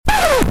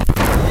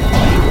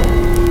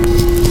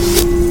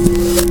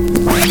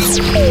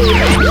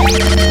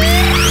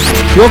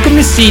Welcome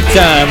to Seat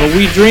Time, where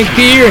we drink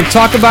beer and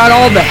talk about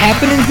all the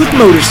happenings with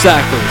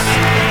motorcycles.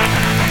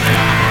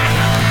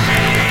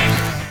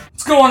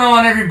 What's going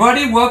on,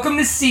 everybody? Welcome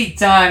to Seat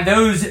Time.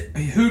 Those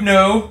who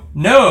know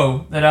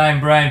that I'm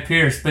Brian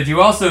Pierce, but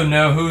you also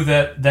know who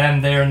that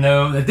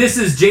this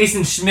is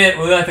Jason Schmidt,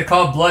 what we like to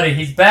call Bloody.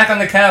 He's back on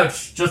the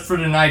couch just for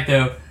tonight,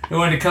 though. He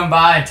wanted to come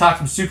by and talk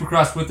some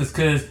Supercross with us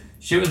because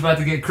shit was about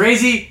to get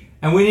crazy,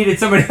 and we needed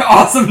somebody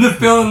awesome to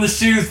fill in the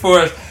shoes for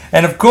us.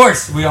 And of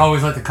course, we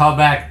always like to call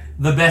back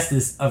the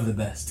bestest of the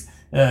best.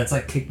 It's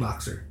like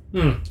Kickboxer.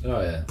 Oh,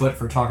 yeah. But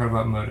for talking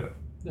about moto.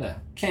 Yeah,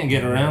 can't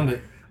get around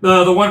it.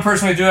 The one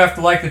person we do have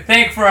to like to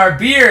thank for our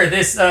beer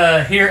this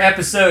here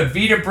episode,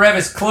 Vita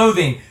Brevis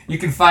Clothing. You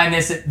can find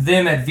this at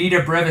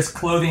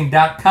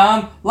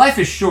vitabrevisclothing.com. Life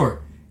is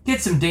short.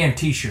 Get some damn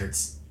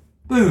t-shirts.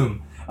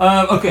 Boom.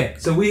 Okay,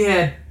 so we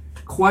had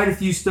quite a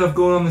few stuff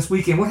going on this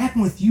weekend. What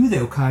happened with you,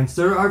 though, kind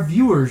sir? Our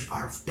viewers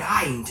are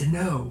dying to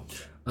know.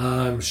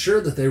 I'm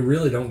sure that they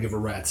really don't give a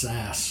rat's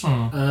ass.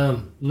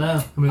 No.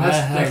 I mean,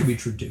 that could be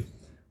true, too.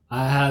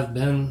 I have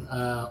been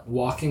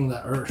walking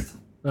the earth.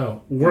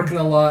 Oh, working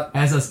a lot.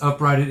 As us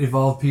upright,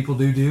 evolved people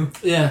do.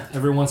 Yeah,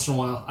 every once in a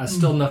while. I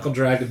still knuckle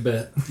drag a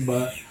bit,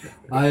 but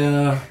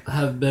I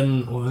have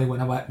been... Only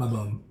when I wipe my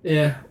bum.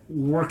 Yeah,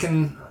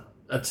 working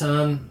a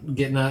ton,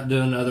 getting out,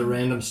 doing other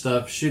random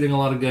stuff, shooting a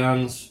lot of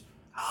guns,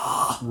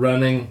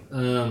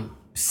 running,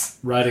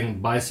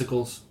 riding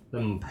bicycles.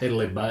 Them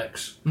pedally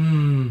bikes.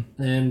 And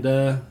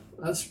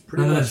that's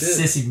pretty much it.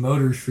 Sissy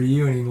motors for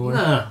you anymore.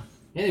 Nah.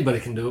 Anybody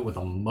can do it with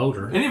a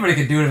motor. Anybody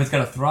can do it if it's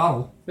got a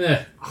throttle.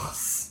 Yeah.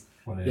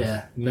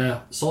 Yeah.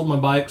 No. Sold my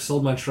bike,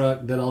 sold my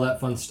truck, did all that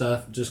fun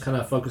stuff. Just kind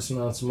of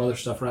focusing on some other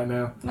stuff right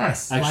now.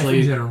 Nice. Actually, life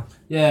in general.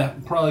 Yeah.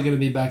 Probably going to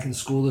be back in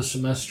school this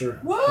semester.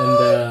 What?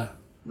 And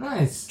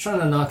nice. Trying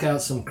to knock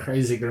out some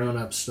crazy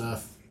grown-up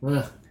stuff. I'm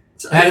not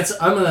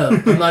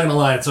gonna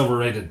lie, it's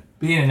overrated.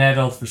 Being an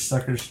adult for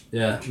suckers.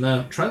 Yeah,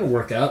 no, trying to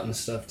work out and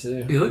stuff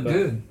too. You look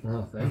good.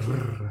 Oh, thank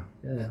you.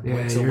 Yeah,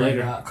 wait till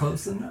later. Not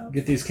close enough.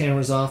 Get these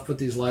cameras off, put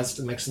these lights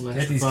to make some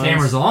extra Get these funds.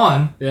 cameras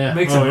on. Yeah.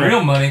 Make some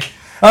real money.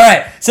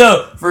 Alright,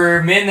 so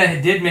for men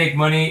that did make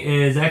money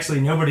is actually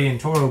nobody in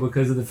Toro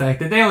because of the fact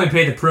that they only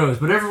pay the pros.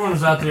 But everyone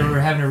was out there, we were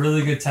having a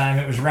really good time.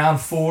 It was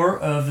round 4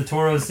 of the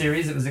Toro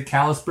series. It was at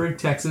Callisburg,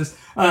 Texas.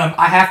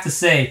 I have to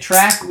say,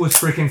 track was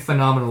freaking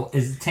phenomenal.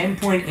 It's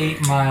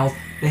 10.8 miles.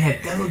 They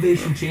had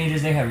elevation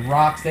changes, they had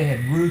rocks, they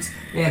had roots,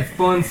 they had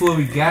fun,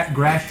 flowy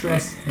grass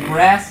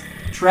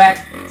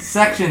track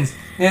sections.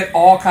 They had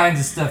all kinds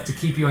of stuff to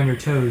keep you on your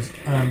toes.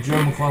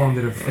 Joe McClellan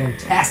did a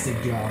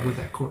fantastic job with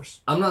that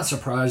course. I'm not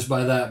surprised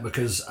by that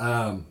because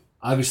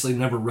obviously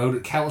never rode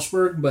at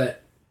Callisburg,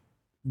 but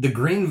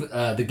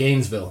the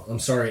Gainesville,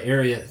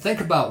 area.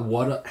 Think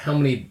about how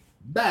many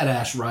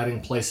badass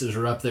riding places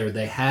are up there.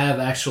 They have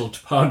actual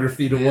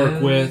topography to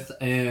work with,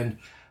 and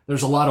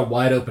there's a lot of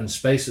wide open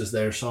spaces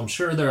there. So I'm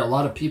sure there are a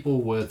lot of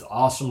people with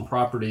awesome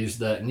properties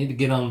that need to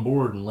get on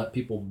board and let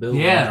people build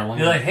on their land.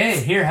 You're like, hey,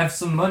 here, have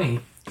some money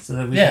so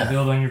that we can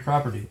build on your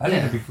property. I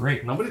think that'd be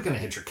great. Nobody's going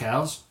to hit your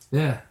cows.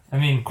 Yeah. I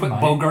mean, quit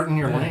bogarting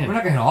your land. We're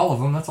not going to hit all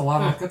of them. That's a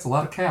lot of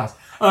cows.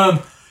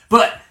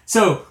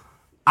 So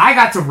I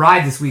got to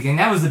ride this weekend.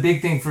 That was the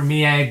big thing for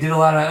me. I did a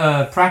lot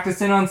of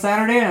practicing on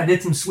Saturday, and I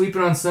did some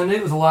sweeping on Sunday.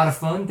 It was a lot of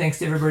fun. Thanks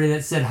to everybody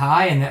that said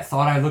hi and that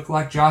thought I looked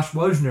like Josh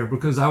Wojner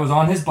because I was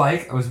on his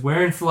bike. I was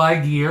wearing fly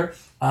gear.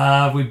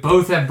 We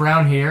both have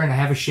brown hair, and I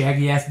have a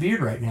shaggy-ass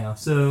beard right now.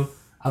 So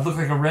I look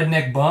like a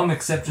redneck bum,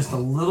 except just a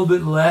little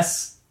bit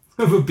less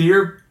of a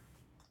beer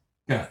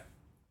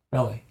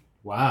belly.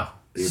 Wow.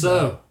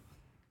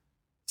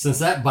 Since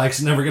that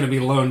bike's never going to be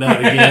loaned out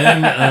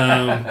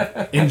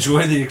again,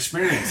 enjoy the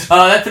experience.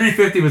 That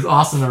 350 was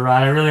awesome to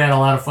ride. I really had a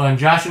lot of fun.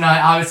 Josh and I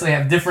obviously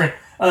have different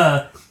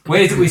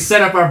ways that we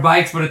set up our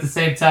bikes, but at the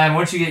same time,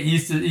 once you get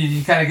used to it,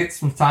 you kind of get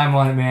some time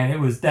on it, man.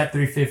 That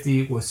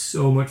 350 was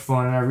so much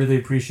fun, and I really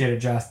appreciate it,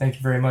 Josh. Thank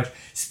you very much.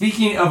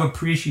 Speaking of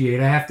appreciate,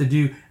 I have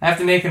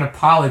to make an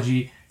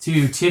apology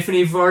to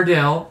Tiffany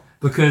Vardell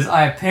because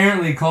I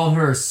apparently called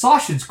her a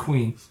sausage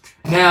queen.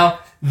 Now,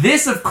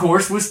 this, of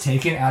course, was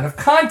taken out of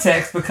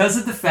context because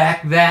of the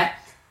fact that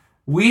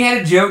we had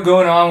a joke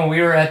going on when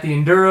we were at the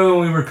Enduro and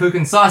we were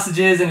cooking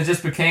sausages, and it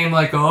just became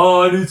like,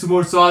 oh, I need some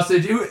more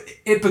sausage.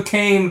 It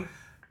became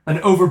an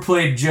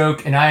overplayed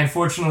joke, and I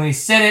unfortunately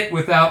said it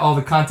without all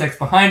the context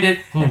behind it,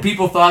 and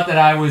people thought that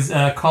I was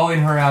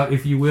calling her out,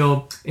 if you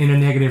will, in a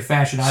negative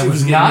fashion. I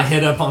was not.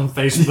 Hit up on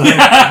Facebook.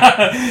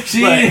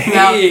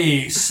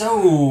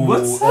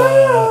 What's up?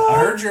 I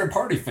heard you're a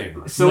party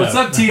favorite. So what's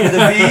up, T to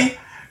the V?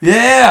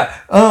 Yeah.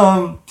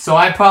 So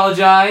I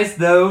apologize,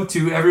 though,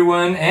 to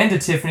everyone and to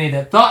Tiffany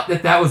that thought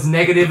that was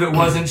negative. It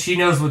wasn't. She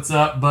knows what's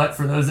up. But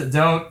for those that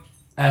don't,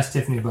 ask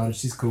Tiffany about it.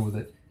 She's cool with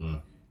it.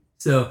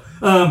 So,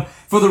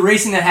 for the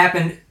racing that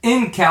happened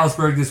in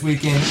Callisburg this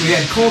weekend, we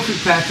had Cole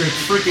Kirkpatrick,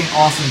 freaking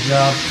awesome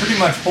job, pretty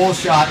much whole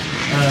shot.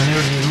 There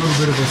was a little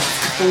bit of a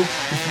spoke,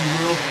 if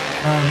you will,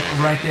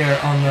 right there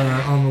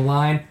on the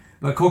line.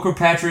 But Cole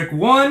Kirkpatrick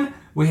won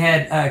We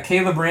had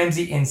Caleb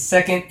Ramsey in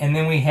second, and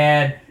then we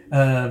had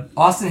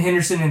Austin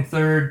Henderson in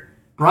third,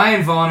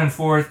 Brian Vaughn in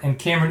fourth, and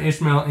Cameron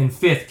Ishmael in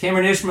fifth.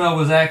 Cameron Ishmael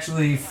was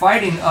actually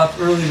fighting up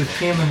early with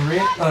Caleb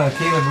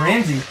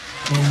Ramsey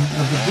in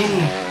the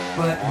beginning,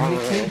 but when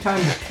it came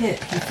time to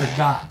pit, he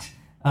forgot.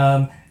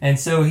 And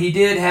so he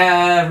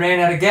ran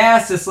out of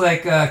gas, just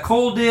like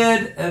Cole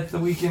did at the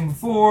weekend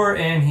before,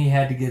 and he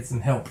had to get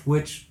some help,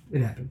 which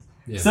it happens.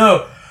 Yeah.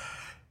 So,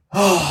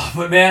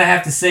 but man, I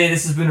have to say,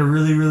 this has been a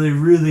really, really,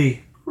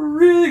 really,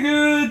 really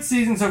good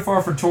season so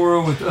far for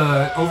Toro with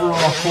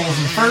overall Cole's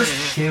in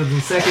first, Caleb's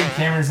in second,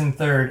 Cameron's in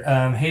third.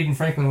 Hayden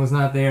Franklin was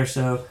not there,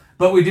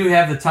 but we do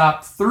have the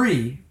top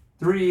three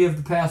of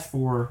the past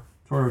 4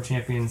 Toro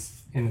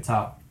champions in the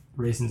top.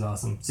 Racing's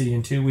awesome. See you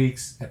in 2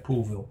 weeks at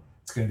Poolville.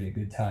 It's going to be a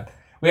good time.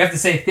 We have to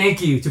say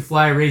thank you to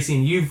Fly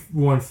Racing. You've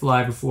worn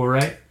Fly before,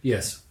 right?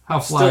 Yes.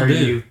 How fly are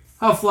you?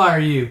 How fly are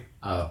you?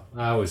 Oh,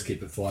 I always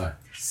keep it fly.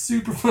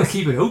 Super fly.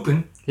 Keep it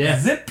open. Yeah.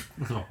 Zip.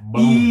 Oh,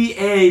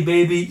 EA,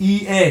 baby.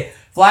 EA.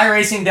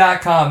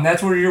 FlyRacing.com.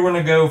 That's where you're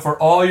going to go for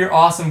all your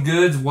awesome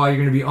goods while you're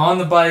going to be on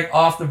the bike,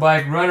 off the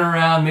bike, running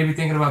around, maybe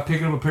thinking about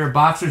picking up a pair of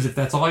boxers. If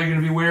that's all you're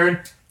going to be wearing,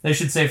 they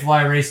should say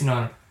Fly Racing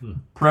on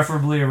them.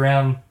 Preferably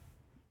around,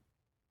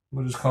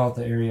 we'll just call it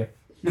the area.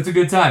 It's a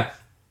good time.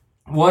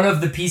 One of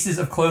the pieces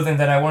of clothing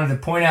that I wanted to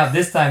point out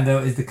this time, though,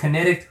 is the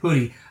Kinetic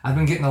hoodie. I've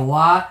been getting a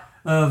lot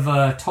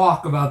of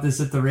talk about this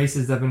at the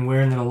races. I've been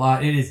wearing it a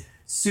lot. It is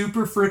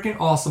super freaking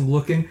awesome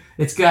looking.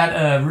 It's got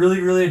a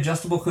really, really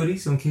adjustable hoodie,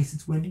 so in case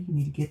it's windy, you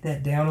need to get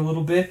that down a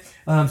little bit.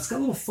 It's got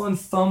little fun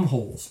thumb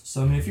holes,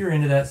 so I mean, if you're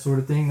into that sort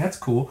of thing, that's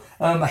cool.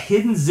 A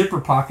hidden zipper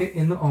pocket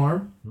in the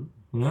arm,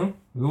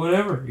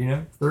 whatever,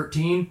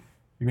 13,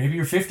 maybe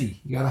you're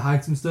 50. You got to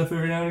hide some stuff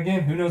every now and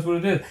again. Who knows what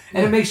it is?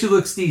 And it makes you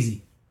look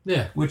steezy.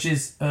 Yeah. Which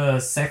is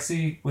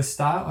sexy with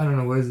style. I don't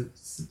know, what is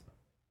it?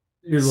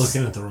 You're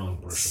looking at the wrong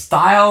person.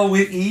 Style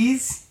with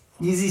ease?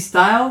 Easy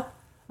style?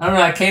 I don't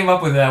know, I came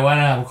up with that. Why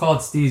not? We'll call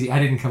it Steezy. I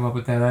didn't come up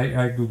with that.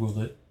 I Googled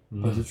it.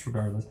 But it's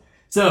regardless.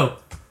 So.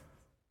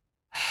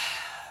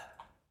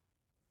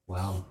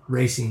 Wow.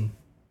 Racing.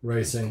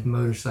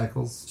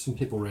 Motorcycles. Some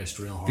people raced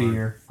real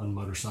hard on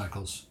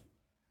motorcycles.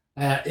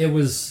 It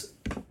was...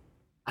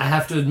 I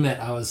have to admit,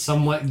 I was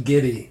somewhat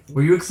giddy.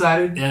 Were you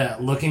excited? Yeah,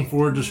 looking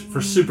forward for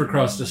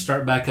Supercross to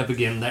start back up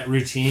again. That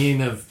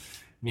routine of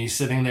me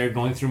sitting there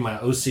going through my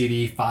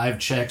OCD 5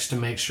 checks to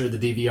make sure the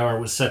DVR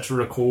was set to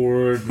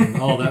record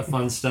and all that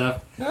fun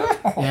stuff.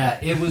 Yeah,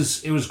 it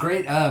was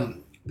great.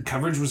 The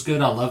coverage was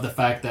good. I love the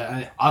fact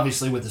that,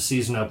 obviously with the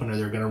season opener,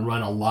 they're going to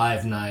run a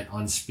live night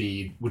on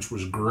Speed, which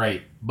was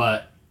great.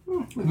 But,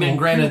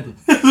 granted...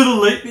 a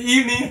little late in the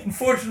evening,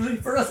 unfortunately,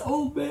 for us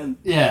old men.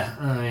 Yeah,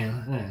 I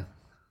mean... Yeah.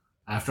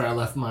 After I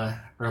left my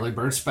early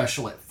bird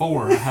special at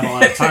 4, I had a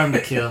lot of time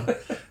to kill.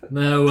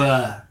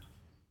 No,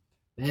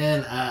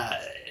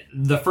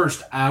 the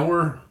first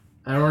hour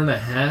and a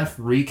half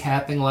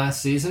recapping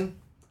last season,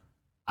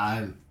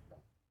 I'm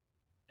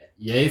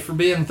yay for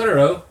being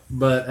thorough,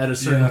 but at a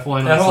certain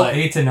point, that whole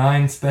 8 to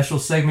 9 special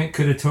segment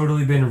could have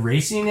totally been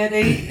racing at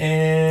 8,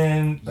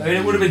 and I mean,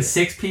 it would have been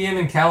 6 p.m.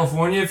 in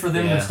California for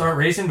them to start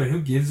racing, but who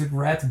gives a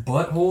rat's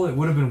butthole? It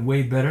would have been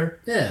way better.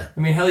 Yeah. I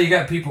mean, hell, you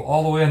got people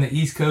all the way on the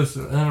East Coast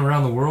and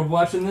around the world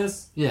watching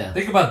this. Yeah.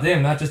 Think about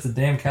them, not just the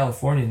damn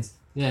Californians.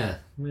 Yeah.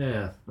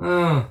 Yeah.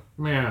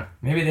 Yeah.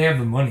 Maybe they have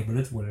the money, but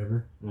it's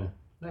whatever. Yeah.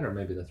 Or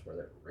maybe that's where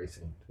they're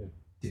racing, too.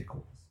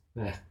 Dickholes.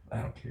 Yeah.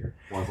 I don't care.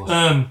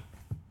 Worthless.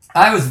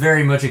 I was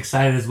very much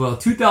excited as well.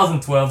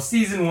 2012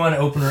 Season 1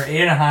 opener,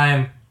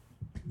 Anaheim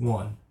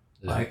won.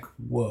 Yeah. Like,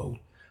 whoa.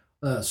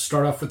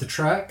 Start off with the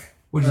track.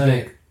 What'd you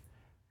think?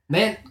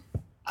 Man,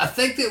 I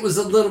think it was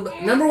a little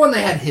bit... Number one,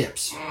 they had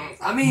hips.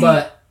 I mean...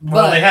 But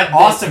they had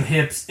awesome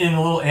hips in the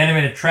little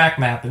animated track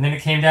map, and then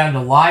it came down to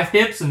live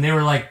hips, and they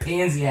were like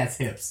pansy-ass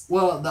hips.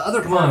 Well, the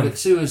other part of it,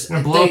 too, is...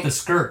 blow up the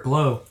skirt,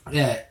 blow.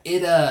 Yeah,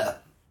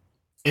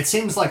 it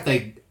seems like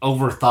they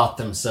overthought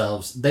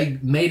themselves. They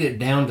made it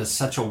down to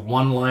such a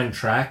one-line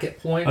track at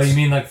points. Oh, you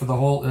mean like for the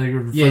whole...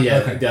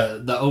 Yeah. Okay.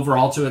 The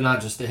overall to it, not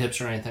just the hips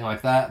or anything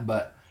like that,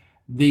 but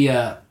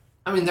there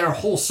are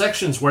whole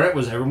sections where it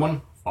was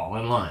everyone fall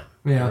in line.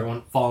 Yeah.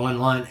 Everyone fall in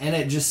line. And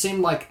it just seemed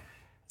like...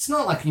 It's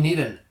not like you need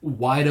a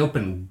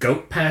wide-open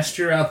goat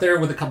pasture out there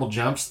with a couple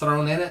jumps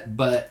thrown in it,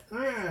 but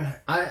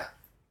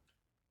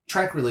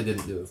track really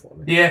didn't do it for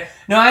me. Yeah.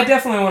 No, I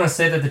definitely want to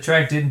say that the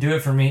track didn't do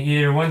it for me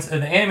either. Once the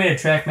animated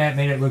track map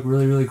made it look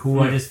really, really cool.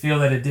 I just feel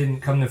that it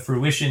didn't come to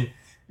fruition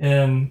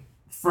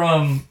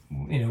from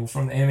the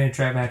animated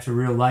track map to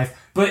real life.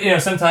 But,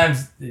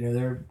 sometimes,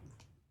 their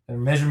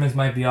measurements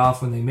might be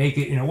off when they make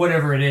it,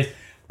 whatever it is.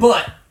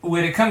 But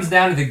when it comes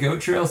down to the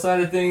goat trail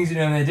side of things,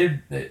 and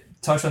they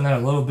touch on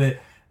that a little bit.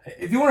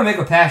 If you want to make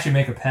a pass, you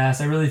make a pass.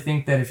 I really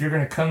think that if you're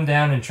going to come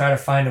down and try to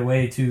find a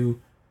way to...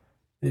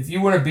 If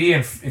you're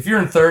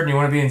in third and you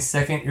want to be in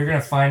second, you're going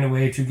to find a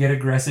way to get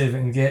aggressive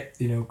and get,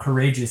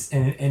 courageous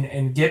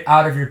and get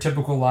out of your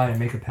typical line and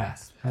make a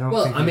pass.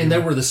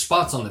 There were the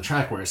spots on the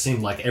track where it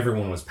seemed like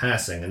everyone was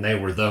passing, and they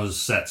were those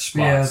set spots.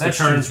 Yeah, the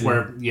turns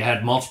where you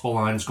had multiple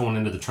lines going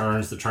into the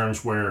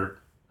turns where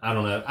I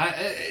don't know.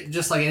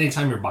 Just like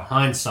anytime you're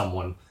behind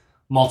someone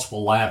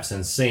multiple laps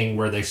and seeing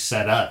where they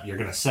set up, you're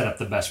going to set up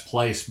the best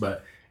place.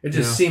 But it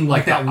just seemed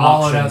like that the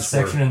wallowed out options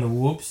section were, in the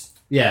whoops.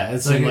 Yeah, it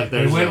seemed like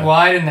they went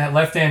wide in that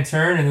left-hand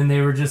turn, and then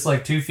they were just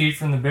like 2 feet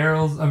from the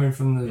barrels. I mean,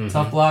 from the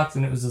tough blocks,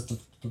 and it was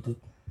just.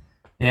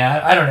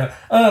 Yeah, I don't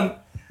know.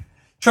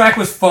 Track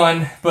was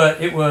fun,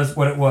 but it was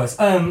what it was.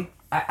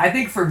 I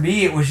think for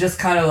me, it was just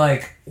kind of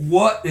like,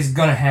 what is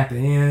going to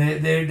happen? You know,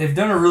 they've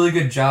done a really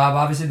good job.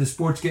 Obviously, the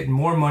sport's getting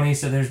more money,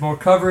 so there's more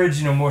coverage,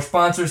 you know, more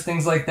sponsors,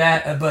 things like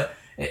that. But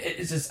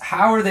it's just,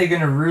 how are the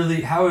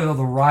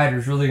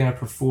riders really going to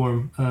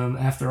perform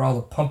after all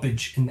the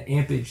pumpage and the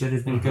ampage that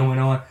has been going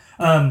on?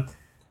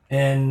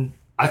 And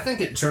I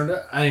think it turned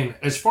out, I mean,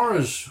 as far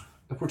as,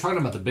 if we're talking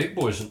about the big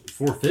boys in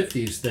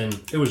 450s, then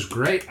it was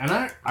great. And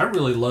I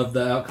really loved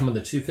the outcome of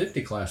the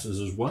 250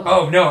 classes as well.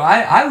 Oh, no,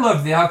 I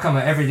loved the outcome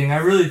of everything. I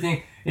really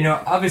think, you know,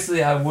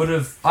 obviously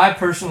I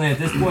personally at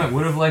this point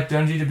would have liked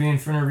Dungey to be in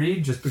front of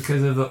Reed just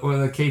because of the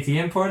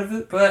KTM part of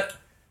it. But,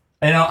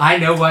 you know, I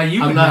know why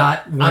you would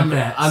not want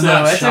that. I'm so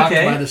not that's shocked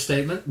okay. by the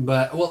statement.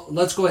 But, well,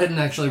 let's go ahead and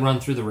actually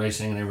run through the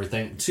racing and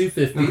everything.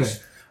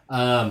 250s,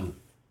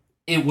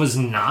 it was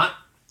not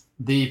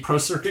the Pro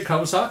Circuit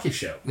Kawasaki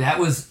show. That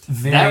was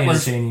very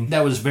entertaining.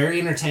 That was very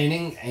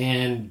entertaining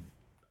and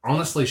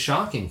honestly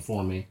shocking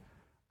for me.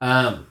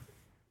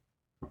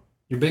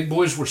 Your big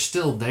boys were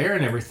still there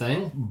and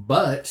everything,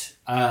 but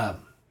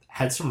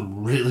had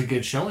some really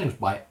good showings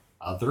by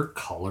other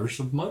colors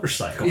of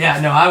motorcycles.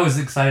 Yeah, no, I was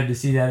excited to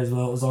see that as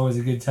well. It was always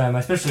a good time,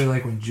 especially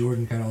like when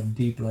Jordan got all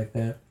deep like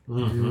that.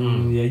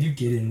 Mm-hmm. Yeah, you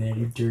get in there,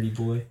 you dirty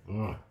boy.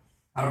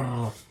 I don't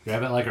know.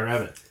 Grab it like a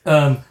rabbit.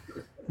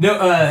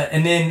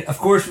 And then, of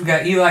course, we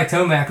got Eli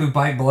Tomac, who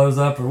bike blows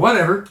up or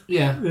whatever.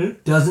 Yeah.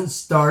 Doesn't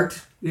start,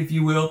 if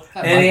you will.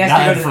 That and he has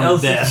to go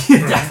to the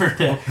LCQ. Died from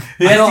death.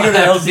 He has to go to the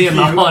have to be in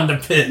the LCQ. Honda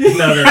pit.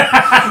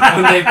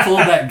 When they pulled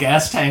that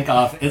gas tank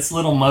off, its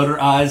little motor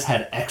eyes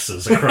had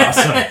X's across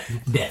them.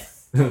 Death.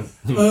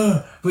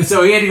 But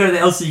so he had to go to the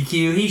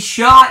LCQ. He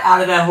shot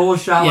out of that whole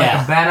shot like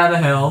a bat out of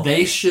hell.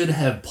 They should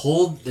have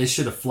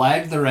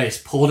flagged the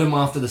race, pulled him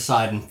off to the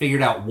side, and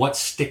figured out what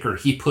sticker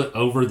he put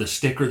over the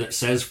sticker that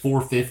says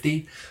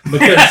 450.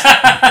 Because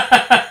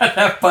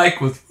that bike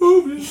was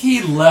moving.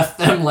 He left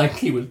them like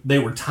they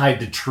were tied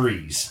to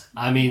trees.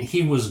 I mean,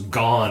 he was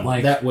gone.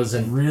 Like that was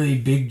a really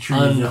big tree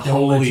that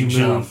don't let you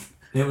jump. move.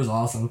 It was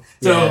awesome.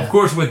 So of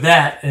course with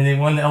that, and they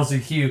won the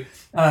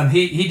LCQ.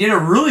 He did a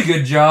really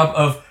good job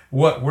of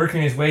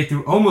working his way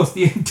through almost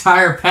the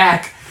entire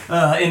pack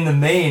in the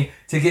main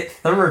to get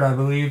third, I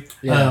believe.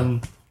 Yeah.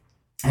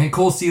 And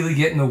Cole Seeley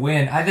getting the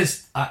win.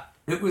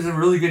 It was a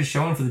really good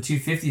showing for the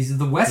 250s.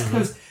 The West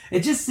Coast,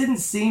 it just didn't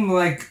seem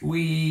like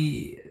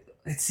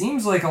it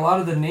seems like a lot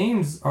of the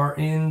names are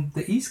in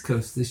the East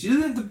Coast this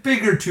year. The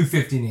bigger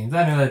 250 names.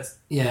 I know that's...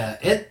 Yeah,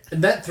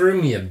 that threw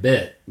me a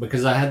bit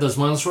because I had those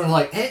moments where I'm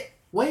like, hey,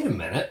 wait a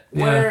minute.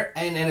 Where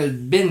and it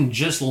had been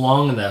just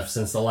long enough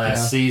since the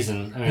last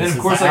season. I mean, and then, of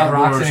course, like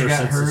Roxon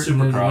got hurt,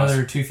 and there's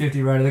another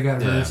 250 rider that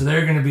got hurt. So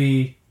they're going to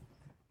be,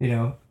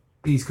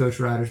 East Coast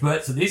riders.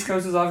 But so the East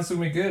Coast is obviously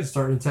going to be good,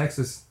 starting in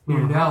Texas, here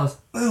in Dallas.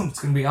 Boom, it's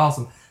going to be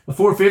awesome. The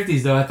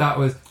 450s, though, I thought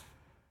was...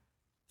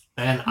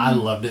 And I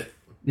loved it.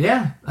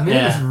 Yeah. I mean,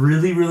 it was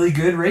really, really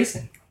good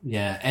racing.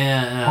 Yeah.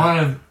 And on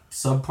a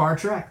subpar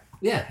track.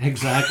 Yeah,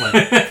 exactly.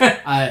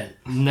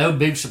 No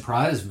big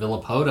surprise,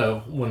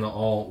 Villapoto,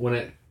 when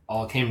it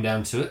all came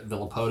down to it,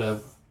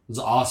 Villapoto was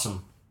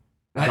awesome.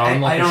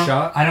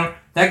 Shot.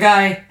 That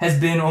guy has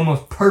been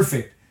almost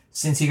perfect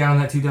since he got on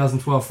that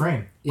 2012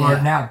 frame. Yeah.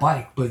 Or now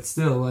bike, but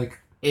still, like...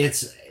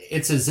 It's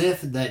as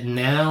if that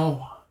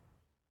now...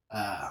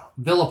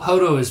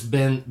 Villapoto has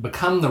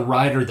become the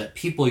rider that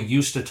people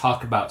used to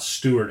talk about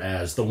Stewart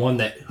as, the one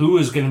who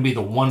is going to be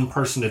the one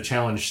person to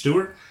challenge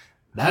Stewart.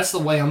 That's the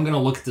way I'm going to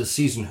look at this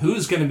season. Who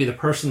is going to be the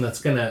person that's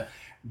going to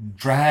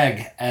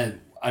drag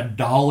a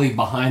dolly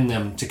behind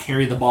them to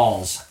carry the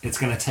balls it's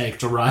going to take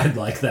to ride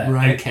like that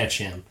and catch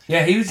him?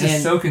 Yeah, he was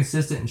just so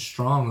consistent and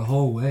strong the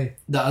whole way.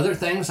 The other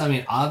things, I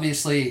mean,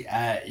 obviously,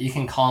 you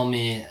can call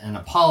me an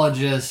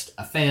apologist,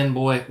 a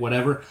fanboy,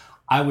 whatever.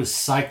 I was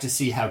psyched to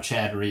see how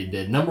Chad Reed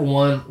did. Number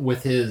one,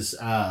 with his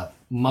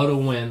moto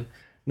win.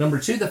 Number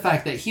two, the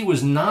fact that he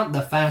was not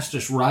the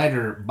fastest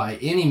rider by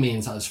any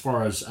means as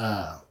far as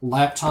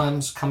lap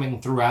times coming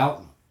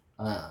throughout,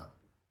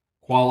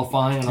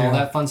 qualifying and all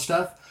that fun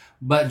stuff,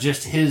 but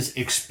just his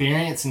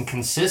experience and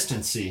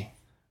consistency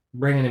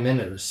bringing him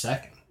into the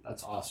second.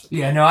 That's awesome.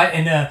 Yeah,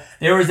 no,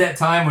 there was that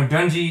time when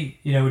Dungey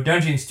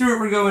and Stewart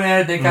were going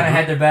at it. They kind of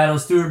had their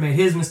battles. Stewart made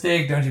his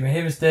mistake, Dungey made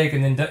his mistake,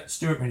 and then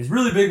Stewart made his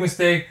really big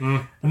mistake.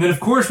 And then, of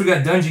course, we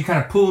got Dungey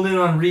kind of pulling in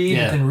on Reed,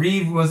 and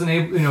Reed was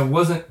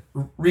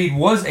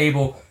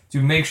able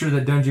to make sure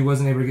that Dungey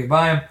wasn't able to get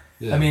by him.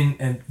 Yeah. I mean,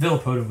 and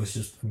Villapoto was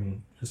just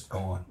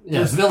gone.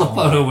 Yeah,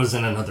 Villapoto was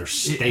in another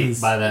state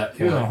by that point.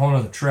 He was on a whole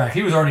other track.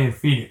 He was already in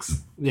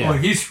Phoenix. Yeah.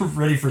 Like, he's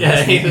ready for this.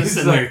 Yeah, he was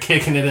sitting there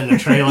kicking it in the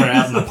trailer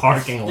out in the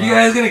parking lot. You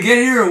guys gonna get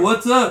here or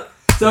what's up?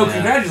 So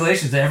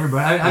congratulations to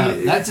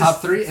everybody. That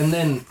top three, and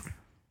then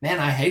man,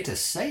 I hate to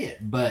say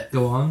it, but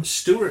Go on.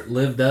 Stewart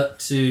lived up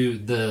to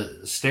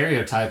the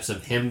stereotypes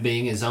of him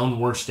being his own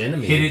worst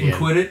enemy. Hit it again. and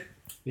quit it.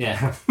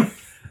 Yeah.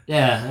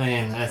 Yeah, I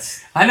mean,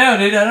 that's... I know,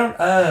 dude. I don't.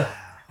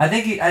 I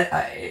think he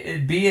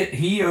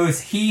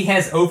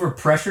has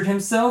overpressured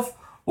himself,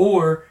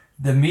 or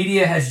the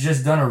media has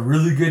just done a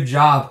really good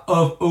job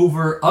of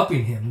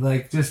over-upping him,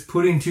 like just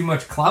putting too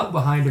much clout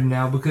behind him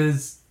now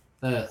because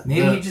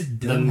maybe he just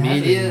doesn't the have it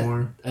media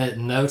anymore. at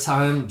no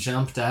time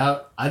jumped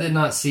out. I did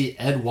not see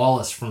Ed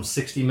Wallace from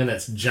 60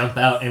 Minutes jump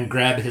out and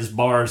grab his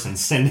bars and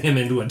send him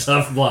into a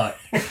tough block.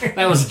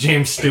 That was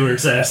James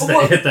Stewart's ass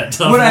that hit that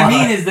tough block. What I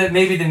mean is that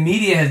maybe the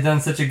media has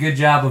done such a good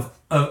job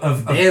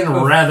of Dan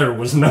Rather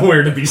was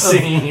nowhere to be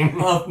seen.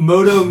 Of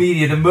Moto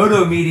Media. The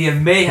Moto Media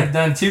may have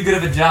done too good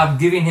of a job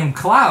giving him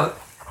clout,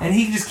 and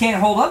he just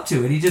can't hold up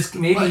to it. He just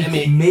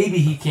maybe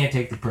he can't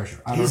take the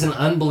pressure. He's an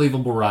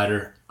unbelievable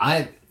rider.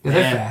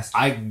 They're fast.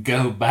 I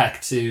go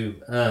back to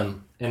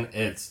and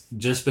it's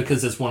just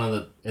because it's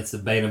it's the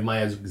bane of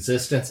my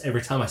existence.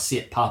 Every time I see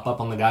it pop up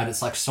on the guide,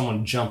 it's like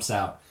someone jumps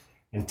out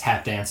and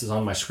tap dances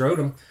on my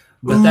scrotum.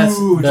 But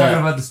talking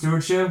about the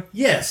Stewart Show?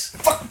 Yes.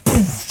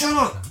 Shut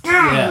up!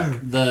 Yeah,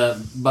 the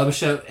Bubba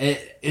Show.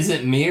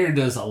 Isn't me, or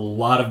does a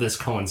lot of this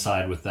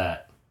coincide with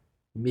that?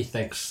 Me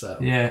thinks so.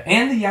 Yeah,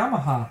 and the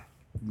Yamaha.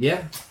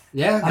 Yeah.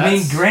 I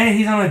mean, granted,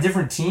 he's on a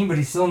different team, but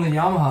he's still in the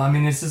Yamaha. I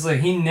mean, it's just like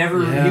he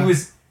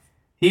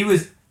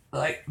was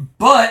like,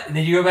 but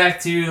then you go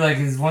back to like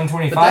his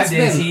 125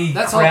 days.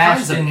 That's all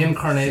kinds of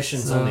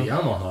incarnations on the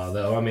Yamaha,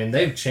 though. I mean,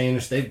 they've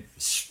changed. They've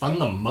spun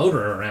the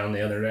motor around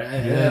the other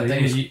day. Yeah,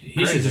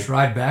 he should just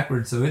ride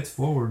backwards, so it's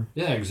forward.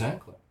 Yeah,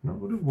 exactly. No,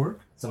 would it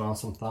work? It's an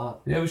awesome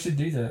thought. Yeah, we should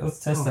do that. Let's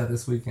test that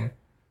this weekend.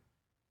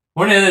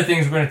 One of the other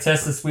things we're going to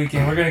test this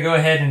weekend, we're going to go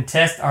ahead and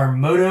test our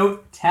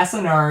Moto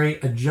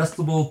Tassinari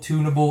adjustable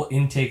tunable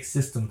intake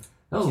system.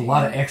 That was a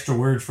lot of extra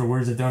words for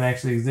words that don't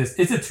actually exist.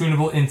 It's a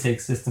tunable intake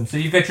system. So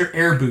you've got your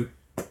air boot,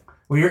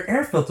 where your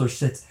air filter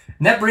sits,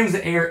 and that brings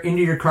the air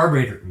into your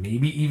carburetor,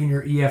 maybe even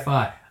your EFI.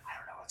 I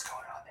don't know what's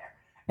going on there.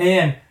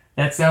 And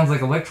that sounds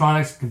like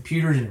electronics,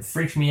 computers, and it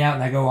freaks me out,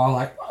 and I go all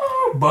like,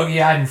 oh,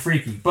 buggy-eyed and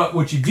freaky. But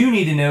what you do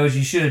need to know is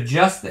you should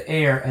adjust the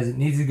air as it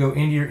needs to go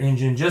into your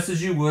engine, just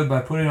as you would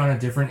by putting on a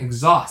different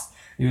exhaust.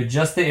 You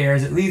adjust the air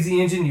as it leaves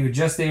the engine. You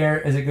adjust the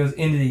air as it goes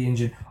into the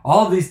engine.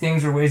 All of these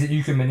things are ways that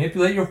you can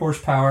manipulate your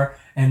horsepower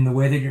and the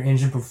way that your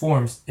engine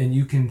performs, and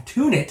you can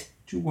tune it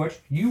to what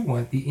you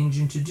want the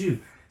engine to do.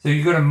 So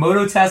you go to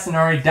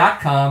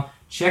mototassinari.com,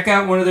 check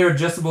out one of their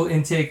adjustable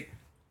intake,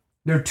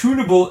 their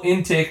tunable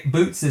intake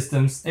boot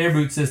systems, air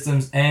boot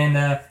systems, and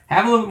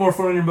have a little bit more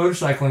fun on your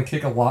motorcycle and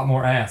kick a lot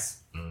more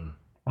ass. I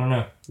don't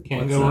know.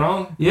 Can't go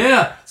wrong.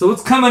 Yeah. So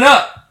what's coming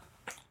up?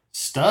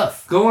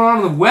 Stuff. Going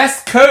on the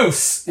West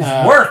Coast is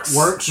Works.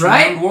 Works,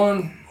 right? Round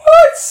 1.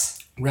 What?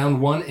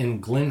 Round 1 in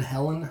Glen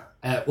Helen.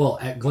 At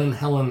Glen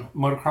Helen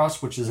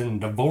Motocross, which is in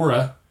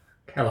Devora,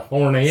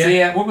 California.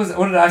 See,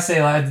 what did I say?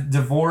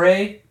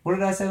 Devore? What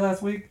did I say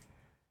last week?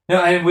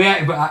 No, I'm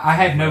not gonna lie. I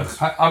have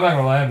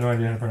no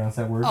idea how to pronounce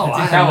that word. Oh, it's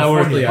in I have no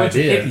California. earthly A bunch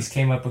idea. of hippies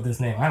came up with this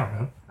name. I don't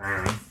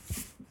know.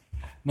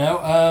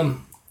 No,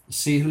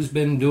 see who's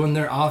been doing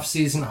their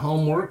off-season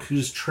homework,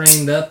 who's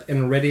trained up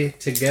and ready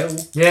to go.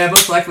 Yeah,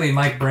 most likely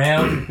Mike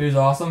Brown, who's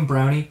awesome.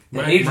 Brownie.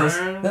 The ageless.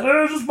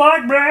 That is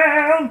Mike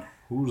Brown.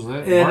 Who's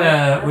that?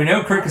 And we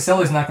know Kurt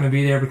Caselli's not going to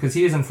be there because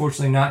he is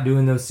unfortunately not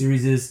doing those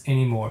series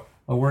anymore.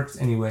 Or Works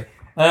anyway.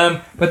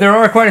 But there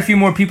are quite a few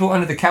more people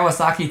under the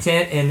Kawasaki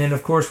tent, and then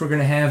of course we're going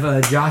to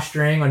have Josh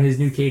Strang on his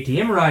new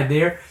KTM ride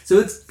there. So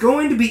it's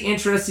going to be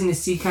interesting to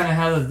see kind of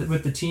how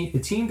with the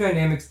team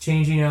dynamics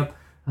changing up.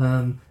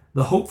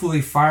 The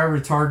hopefully fire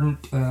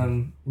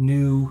retardant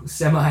new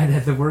semi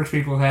that the Works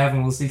people have,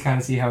 and we'll see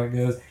how it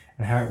goes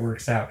and how it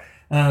works out.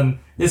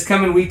 This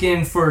coming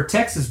weekend for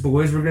Texas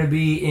boys, we're going to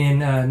be in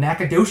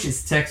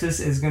Nacogdoches, Texas.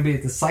 It's going to be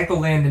at the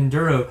Cycleland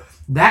Enduro.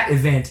 That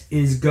event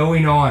is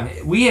going on.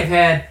 We have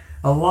had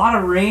a lot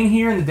of rain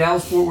here in the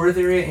Dallas-Fort Worth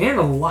area and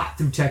a lot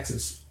through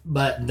Texas.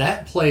 But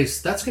that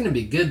place, that's going to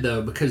be good,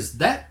 though, because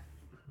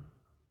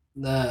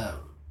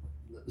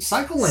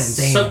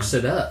Cycleland soaks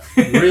it up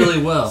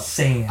really well.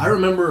 Sand. I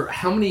remember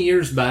how many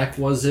years back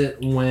was it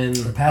when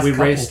we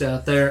raced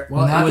out there?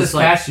 Well, not this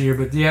past year,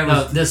 but yeah.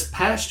 No, this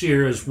past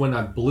year is when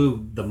I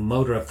blew the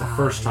motor up the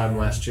first time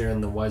last year in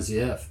the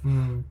YZF.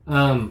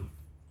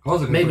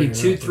 Maybe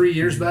 2-3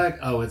 years back.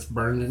 Oh, it's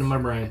burned into my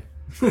brain.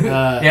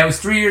 Yeah, it was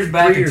 3 years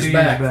back. 2 years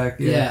back.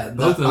 Yeah,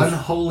 the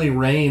unholy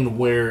rain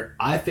where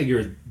I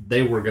figured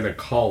they were going to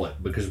call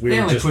it because we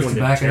were just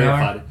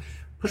terrified.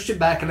 Pushed it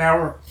back an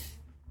hour.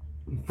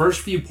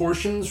 First few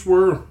portions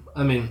were,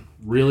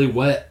 really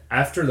wet.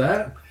 After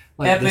that,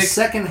 the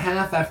second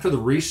half after the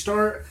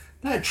restart,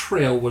 that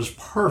trail was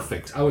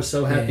perfect. I was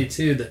so happy,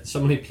 too, that so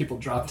many people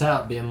dropped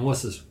out being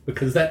wusses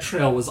because that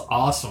trail was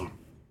awesome.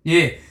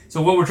 Yeah,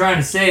 so what we're trying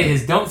to say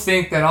is don't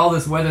think that all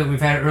this weather that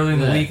we've had early in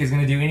the week is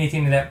going to do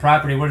anything to that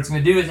property. What it's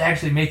going to do is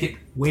actually make it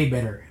way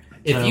better.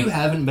 If you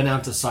haven't been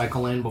out to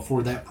Cycleland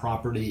before, that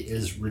property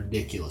is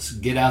ridiculous.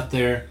 Get out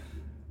there,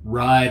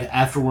 ride,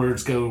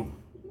 afterwards go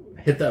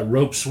hit that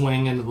rope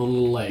swing into the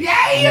little lake.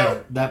 Yeah!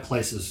 That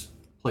place is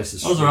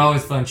Those sweet. are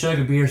always fun. Chug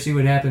a beer, see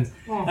what happens.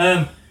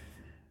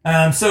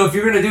 So if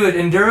you're gonna do it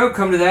enduro,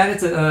 come to that.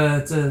 It's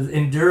a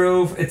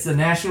enduro. It's a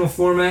national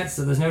format,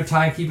 so there's no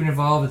timekeeping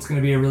involved. It's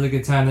gonna be a really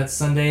good time. That's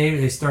Sunday.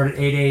 They start at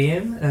 8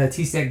 a.m.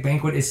 TSAC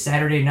banquet is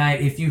Saturday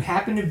night. If you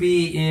happen to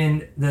be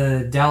in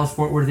the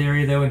Dallas-Fort Worth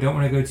area though and don't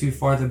want to go too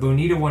far, the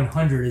Bonita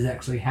 100 is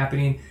actually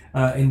happening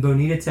in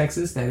Bonita,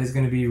 Texas. That is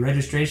going to be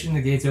registration.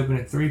 The gates open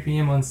at 3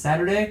 p.m. on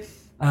Saturday,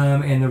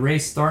 and the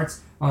race starts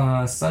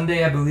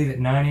Sunday, I believe, at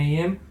 9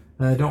 a.m.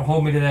 Don't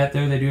hold me to that,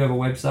 though. They do have a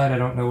website. I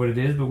don't know what it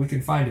is, but we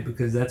can find it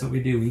because that's what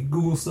we do. We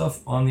Google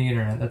stuff on the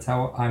internet. That's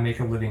how I make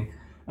a living.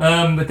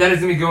 But that is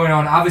going to be going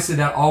on. Obviously,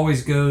 that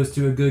always goes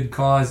to a good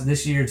cause.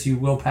 This year to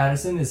Will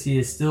Patterson, as he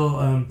is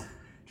still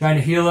trying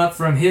to heal up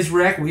from his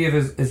wreck. We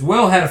have as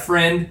well had a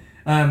friend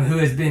who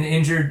has been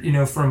injured,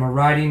 from a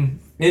riding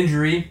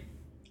injury.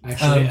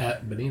 Actually,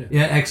 at Bonita.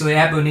 Yeah, actually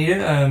at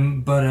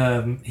Bonita.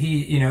 But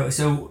he,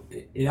 so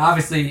it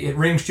obviously it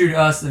rings true to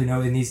us,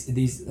 in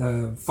these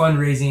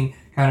fundraising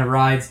kind of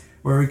rides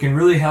where we can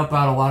really help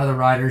out a lot of the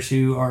riders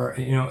who are,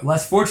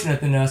 less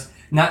fortunate than us,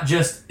 not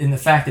just in the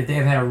fact that they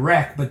have had a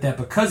wreck, but that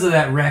because of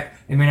that wreck,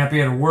 they may not be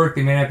able to work,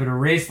 they may not be able to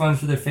raise funds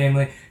for their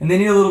family, and they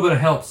need a little bit of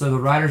help. So the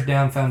Riders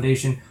Down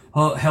Foundation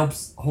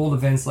helps hold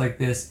events like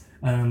this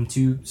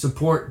to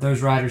support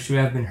those riders who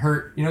have been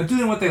hurt,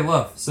 doing what they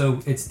love.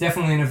 So it's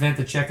definitely an event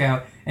to check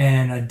out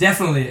and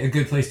definitely a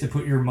good place to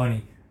put your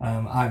money,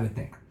 I would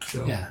think.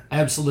 So. Yeah,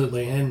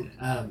 absolutely. And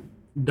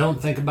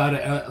don't think about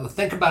it.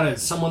 Think about it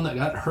as someone that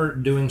got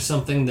hurt doing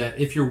something that,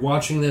 if you're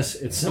watching this,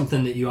 it's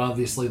something that you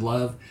obviously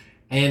love.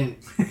 And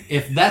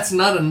if that's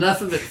not enough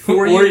of it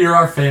for you... Or you're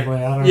our family.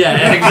 I don't know.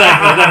 Yeah,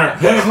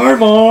 exactly. Hi,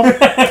 Mom.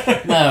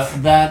 No,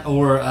 that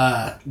or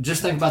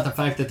just think about the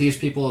fact that these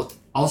people...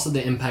 Also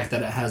the impact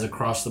that it has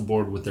across the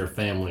board with their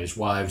families,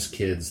 wives,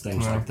 kids,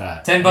 things like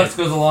that. $10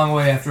 goes a long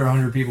way after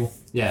 100 people.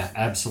 Yeah,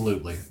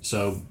 absolutely.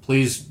 So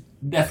please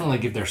definitely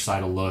give their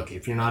site a look.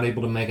 If you're not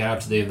able to make it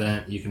out to the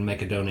event, you can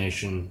make a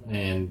donation,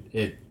 and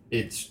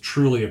it's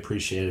truly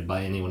appreciated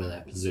by anyone in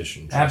that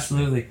position.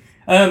 Absolutely.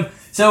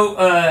 So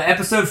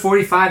episode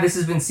 45, this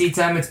has been Seat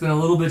Time. It's been a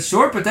little bit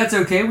short, but that's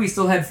okay. We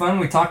still had fun.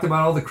 We talked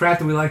about all the crap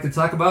that we like to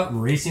talk about,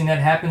 racing that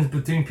happens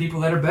between people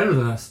that are better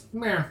than us.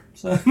 Yeah.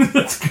 So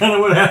that's kind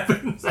of what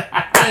happens.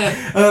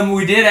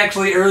 We did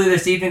actually earlier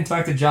this evening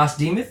talk to Josh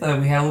Demuth.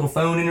 We had a little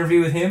phone interview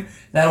with him.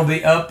 That'll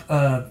be up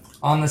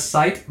on the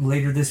site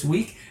later this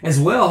week as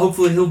well.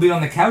 Hopefully he'll be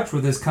on the couch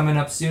with us coming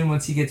up soon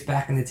once he gets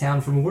back into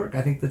town from work.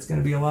 I think that's going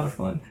to be a lot of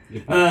fun.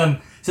 Yep.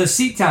 So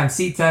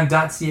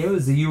seattime.co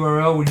is the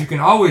URL where you can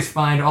always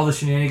find all the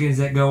shenanigans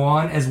that go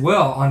on, as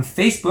well on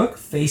Facebook,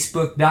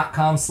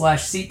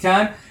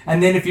 facebook.com/seattime.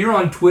 And then if you're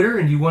on Twitter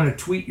and you want to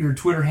tweet your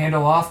Twitter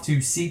handle off to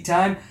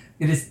seattime,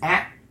 it is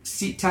at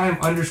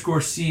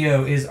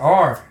seattime_co is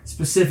our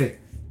specific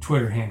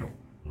Twitter handle.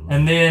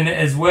 And then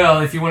as well,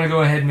 if you want to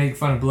go ahead and make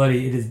fun of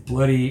Bloody, it is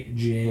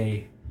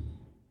BloodyJ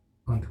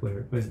on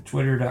Twitter. What is it?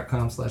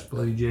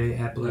 Twitter.com/BloodyJ,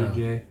 at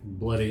BloodyJ.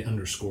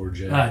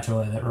 Bloody_J. I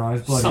totally had that wrong.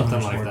 It's Bloody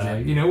Something like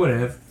that. J.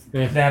 Whatever.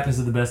 It happens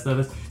to the best of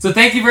us. So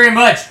thank you very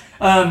much.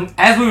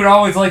 As we would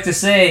always like to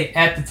say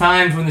at the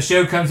times when the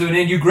show comes to an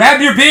end, you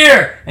grab your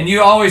beer and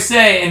you always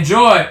say,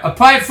 enjoy a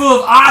pipe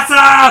full of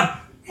awesome.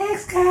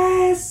 Thanks,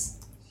 guys.